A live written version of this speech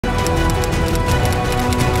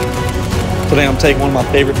Today I'm taking one of my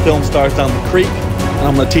favorite film stars down the creek, and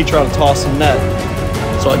I'm going to teach her how to toss some net.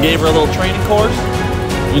 So I gave her a little training course.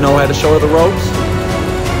 You know, I had to show her the ropes.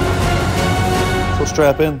 So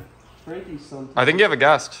strap in. I think you have a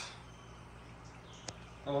guest.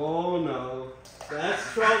 Oh no,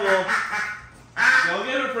 that's trouble. Go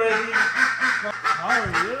get her, Frankie. How are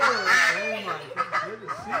you? Oh my God, good to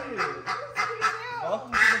see you.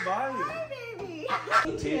 Welcome to the Bayou. Hi,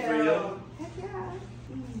 baby. Tea for you. Heck yeah.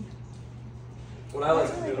 What I like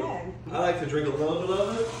to do, I like to drink a little bit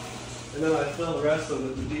of it, and then I fill the rest of it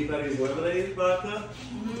with the Deep Eddy's lemonade vodka,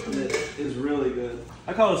 and it is really good.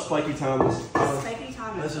 I call it Spiky Thomas. Spiky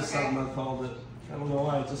Thomas. That's just something I've called it. I don't know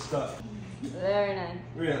why, it just stuck. Very nice.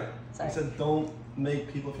 Yeah. Sorry. I said don't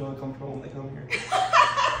make people feel uncomfortable when they come here.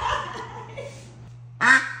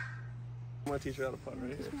 I'm going to teach you how to putt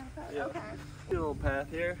right here. Yeah. Okay. Do a little path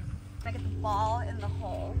here. I get the ball in the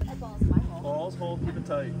hole. The ball's in my hole. Balls, hold, keep it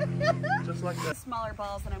tight. Just like that. Smaller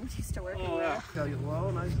balls than I'm used to working Oh, yeah. with. Gotta get low,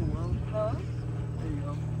 nice and low. Low. There you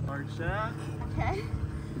go. Hard shot. Okay.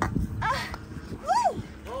 Woo!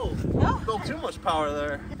 Oh, Oh. not too much power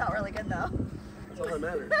there. It felt really good though. That's all that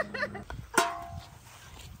matters.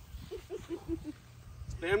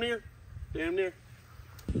 Damn near. Damn near.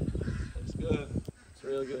 That's good. It's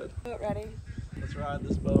real good. Boat ready. Let's ride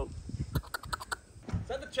this boat. Is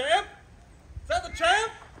that the champ? Is that the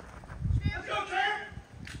champ? Let's go, champ!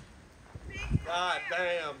 God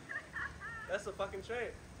damn. That's the fucking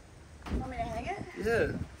champ. You want me to hang it?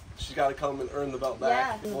 Yeah. She's got to come and earn the belt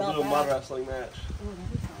back. Yeah, We'll do a mud wrestling match. Oh,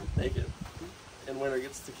 that'd be fun. Naked. And winner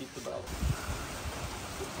gets to keep the belt.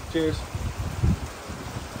 Cheers.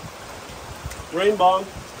 Rain bong.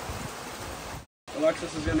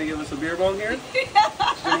 Alexis is going to give us a beer bong here. She's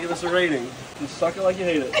going to give us a rating. You suck it like you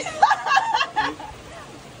hate it.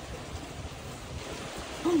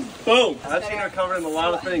 Boom! I've seen her covered in a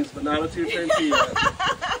lot of things, but not a two-turn tea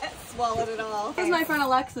yet. Swallowed it all. This is my friend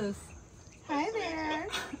Alexis. Hi there.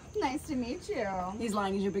 Nice to meet you. He's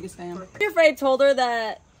lying, he's your biggest fan. You're afraid told her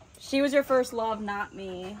that she was your first love, not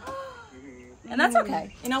me. And that's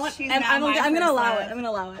okay. You know what? She's I'm not my gonna first allow love. it. I'm gonna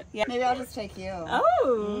allow it. Yeah. Maybe I'll just take you.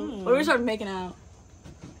 Oh. What if we start making out?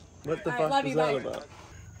 What the All right, fuck love is you, that bye. about?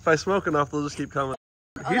 If I smoke enough, they'll just keep coming.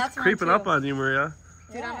 He's that's mine creeping too. up on you, Maria.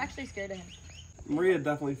 Dude, I'm actually scared of him. Maria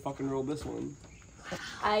definitely fucking rolled this one.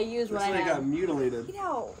 I used what This I thing got had. mutilated. You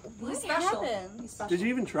know, what special. happened? He's special. Did you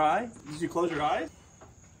even try? Did you close your eyes?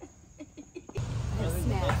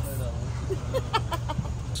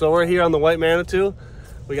 So we're here on the White Manitou.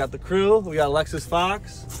 We got the crew. We got Alexis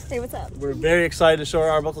Fawx. Hey, what's up? We're very excited to show her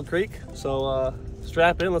Arbuckle Creek. So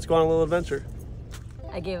strap in. Let's go on a little adventure.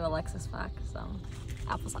 I gave Alexis Fawx some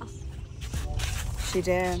applesauce. She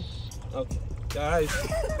did. Okay, guys.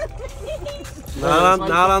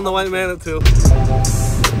 not on the White Manitou.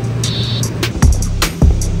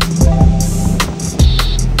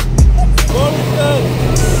 Oh, we're good.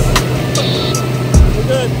 We're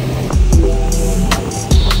good.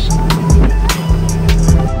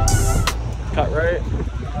 Cut right.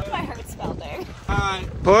 My heart's pounding.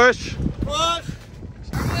 Alright. Push. Push.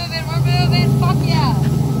 We're moving, fuck yeah.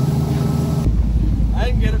 I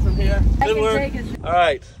can get it from here. Good work. take it.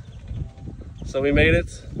 Alright. So we made it.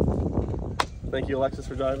 Thank you, Alexis,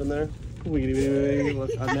 for driving there. Look,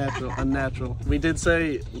 unnatural, unnatural. We did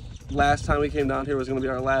say last time we came down here was going to be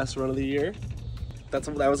our last run of the year. That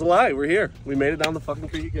was a lie. We're here. We made it down the fucking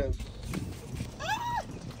creek again.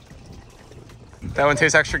 That one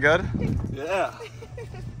tastes extra good? Yeah.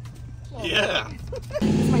 Yeah.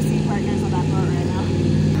 My seat partner's on that boat right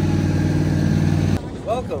now.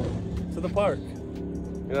 Welcome to the park.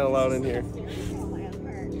 You're not allowed in here,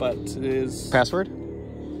 but it is. Password?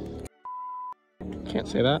 Can't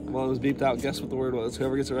say that. Well, it was beeped out. Guess what the word was?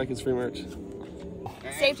 Whoever gets it right gets free merch.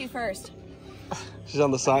 Safety first. She's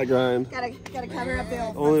on the side grind. Gotta cover up the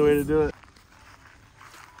old. Only way to do it.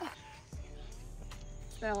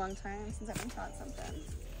 It's been a long time since I've been taught something.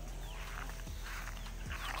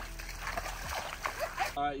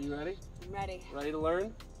 All right, you ready? I'm ready. Ready to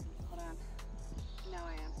learn? Hold on. No,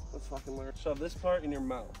 I am. Let's fucking learn. Shove this part in your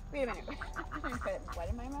mouth. Wait a minute. I'm gonna put what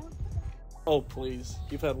in my mouth? Oh, please.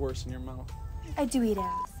 You've had worse in your mouth. I do eat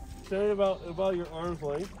ass. Say about your arm's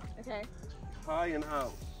length. Okay. High and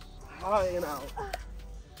out. High and out.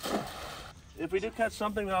 If we do catch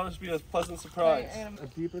something, that'll just be a pleasant surprise. A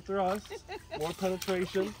deeper thrust, more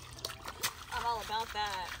penetration. I'm all about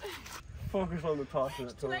that. Focus on the toss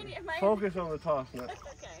net, Tony. am I- Focus on the toss net.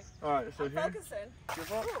 Okay. All right, so here. Focusing.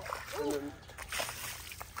 Give up, and then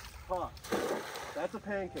toss. That's a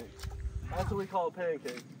pancake. That's what we call a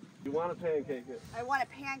pancake. You want to pancake it. I want to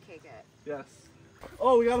pancake it. Yes.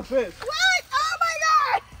 Oh, we got a fish. What? Oh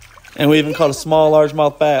my god! And we even caught a small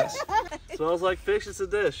largemouth bass. Smells like fish, it's a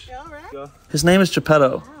dish. All right. Go. His name is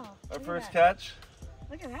Geppetto. Wow. Our first catch.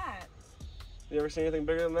 Look at that. You ever seen anything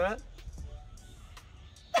bigger than that?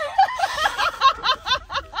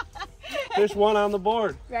 Fish one on the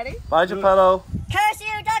board. Ready? Bye, Geppetto. Curse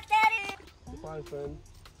you, Duck Daddy! Bye, friend.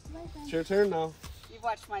 It's your turn now. You've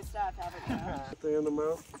watched my stuff, haven't you? Put the in the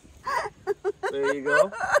mouth. There you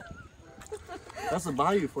go. That's a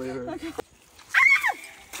Bayou flavor.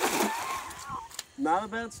 Not a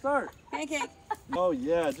bad start. Pancake. Oh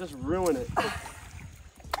yeah, just ruin it.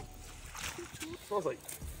 Smells like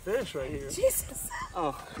fish right here. Jesus.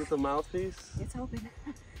 Oh, get the mouthpiece. It's open.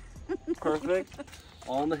 Perfect.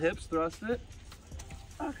 All in the hips, thrust it.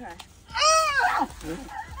 Okay.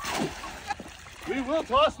 We will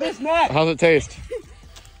toss this net. How's it taste?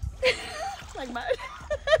 It's like mud.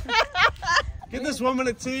 Get this woman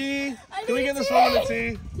a tea. Can we get this woman a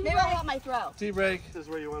tea? Maybe I'll want my throat. Tea break. This is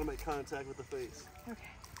where you want to make contact with the face. Okay.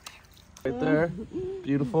 Right there.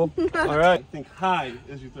 Beautiful. All right. Think high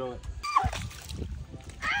as you throw it.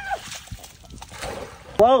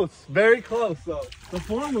 Close. Very close, though. The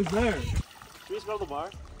form was there. Should we just go to the bar?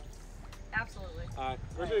 Absolutely. All right.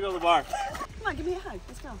 We're going to go to the bar. Come on, give me a hug.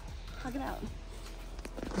 Let's go. Hug it out.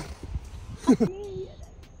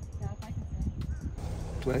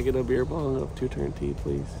 Can I get a beer bong of 2-turn tea,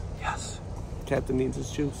 please? Yes. Captain needs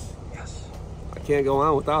his juice. Yes. I can't go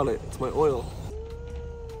on without it. It's my oil.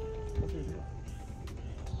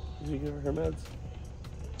 Did you give her her meds?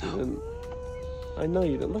 You didn't. I know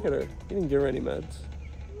you didn't. Look at her. You didn't give her any meds.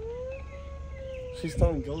 She's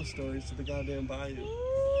telling ghost stories to the goddamn Bayou.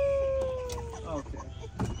 Okay.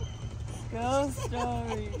 Ghost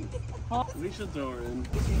story. We should throw her in.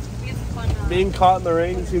 It's fun. Being caught in the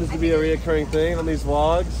rain seems to be a reoccurring thing on these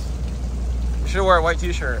vlogs. You should wear a white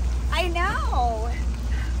t-shirt. I know.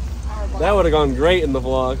 That would have gone great in the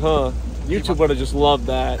vlog, huh? YouTube would have just loved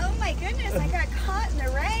that. Oh my goodness, I got caught in the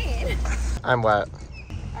rain. I'm wet.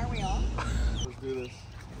 Are we all? Let's do this.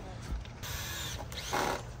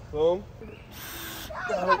 Boom.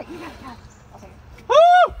 Got it.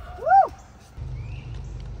 Woo!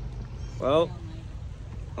 Well,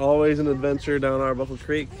 always an adventure down Arbuckle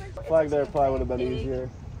Creek. Flag there probably would have been easier.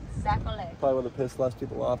 Probably would have pissed less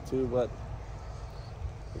people off too, but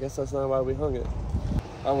I guess that's not why we hung it.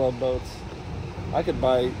 I love boats. I could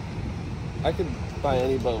buy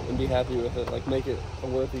any boat and be happy with it, like make it a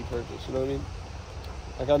worthy purchase, you know what I mean?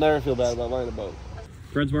 Like I'll never feel bad about buying a boat.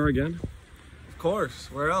 Fred's Bar again? Of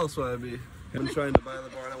course, where else would I be? I'm trying to buy the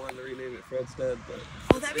bar and I wanted to rename it Fred's Dead, but...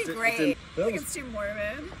 Oh, that'd be great. I think it's too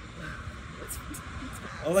morbid.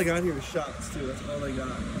 All I got here is shots too, that's all I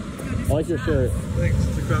got. I like your shirt. Thanks,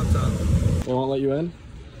 it's a crop top. They won't let you in?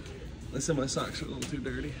 They said my socks are a little too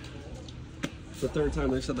dirty. It's the third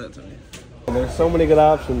time they said that to me. And there's so many good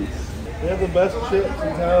options. They have the best chips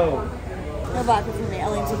in town. No vodka for me,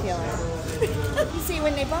 Ellen tequila. You see,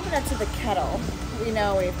 when they bump it up to the kettle, we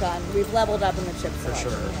know we've leveled up in the chip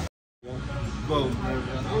selection. Boom.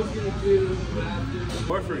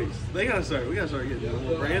 More freaks. We gotta start getting a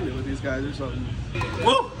little branded with these guys or something.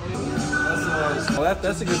 Whoa! Oh,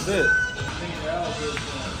 that's a good fit.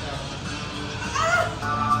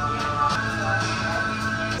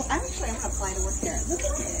 I'm actually gonna fly to work there. Look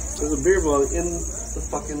at this. There's a beer bong in the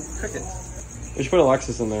fucking cricket. We should put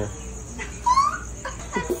Alexis in there.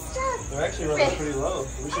 They're actually running pretty low.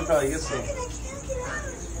 We should probably get some.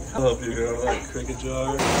 I'll help you here with that cricket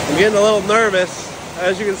jar. I'm getting a little nervous.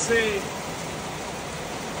 As you can see,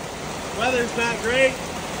 weather's not great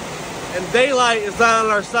and daylight is not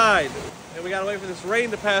on our side. And we gotta wait for this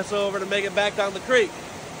rain to pass over to make it back down the creek.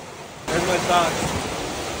 There's my socks.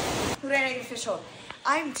 Hooray, official.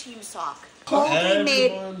 I'm Team Sock.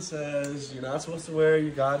 Everyone says you're not supposed to wear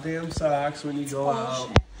your goddamn socks when you go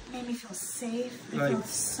out. Made me feel safe. Right. I feel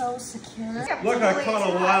so secure. Look, I caught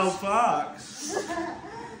a wild fox.